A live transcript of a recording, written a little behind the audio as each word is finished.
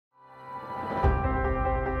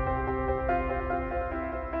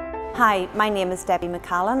Hi, my name is Debbie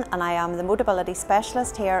McCallan and I am the Motability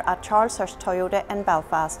Specialist here at Hurst Toyota in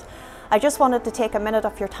Belfast. I just wanted to take a minute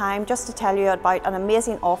of your time just to tell you about an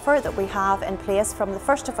amazing offer that we have in place from the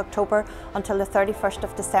 1st of October until the 31st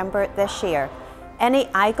of December this year. Any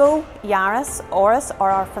Aygo, Yaris, Auris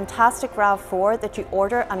or our fantastic RAV4 that you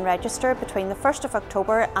order and register between the 1st of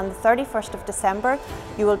October and the 31st of December,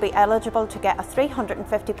 you will be eligible to get a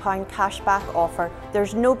 £350 cashback offer.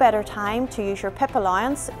 There's no better time to use your PIP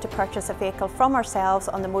allowance to purchase a vehicle from ourselves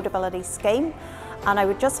on the Motability scheme. And I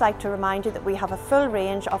would just like to remind you that we have a full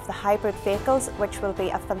range of the hybrid vehicles, which will be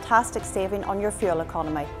a fantastic saving on your fuel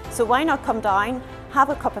economy. So why not come down, have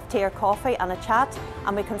a cup of tea or coffee and a chat,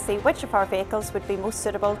 and we can see which of our vehicles would be most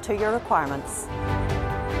suitable to your requirements.